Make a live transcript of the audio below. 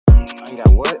ain't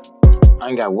got what? I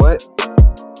ain't got what?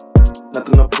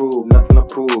 Nothing to prove, nothing to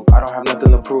prove. I don't have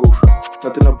nothing to prove.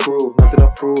 Nothing to prove, nothing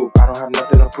to prove. I don't have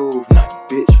nothing to prove.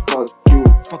 Bitch, fuck you.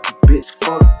 Fuck you, bitch,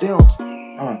 fuck them.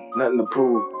 Nothing to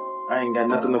prove. I ain't got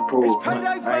nothing to prove. I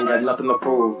ain't got nothing to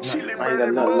prove. I ain't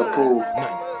got nothing to prove.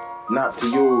 Not to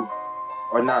you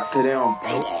or not to them.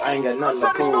 I ain't got nothing to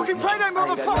prove.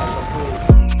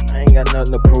 I ain't got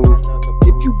nothing to prove.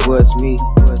 If you was me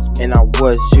and I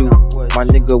was you, my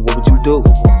nigga, what would you do?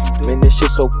 Man, this shit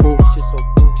so cool,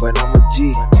 but I'm a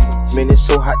G. Man, it's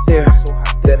so hot there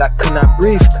that I could not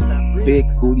breathe. Big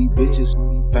booty bitches,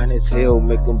 fine as hell,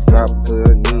 make them drop to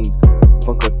their knees.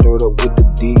 Fuck her throat up with the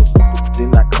D,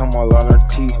 then I come all on her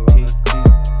teeth.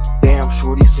 Damn,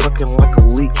 shorty sucking like a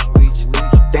leech.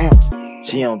 Damn,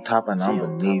 she on top and I'm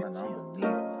beneath.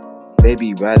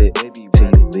 Baby, ride it till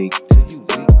you leak,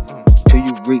 till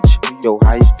you reach your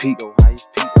highest peak.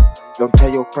 Don't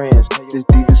tell your friends, this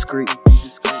D discreet.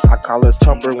 I call her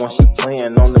chopper when she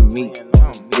playin' on the meat.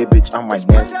 Yeah, bitch, I'm my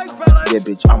nasty. Yeah,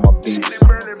 bitch, I'm a beast.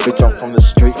 Bitch, I'm from the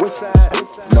street.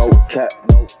 No cap,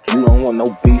 you don't want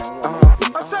no beef.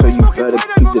 So you better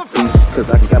keep the peace, cause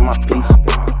I got my peace.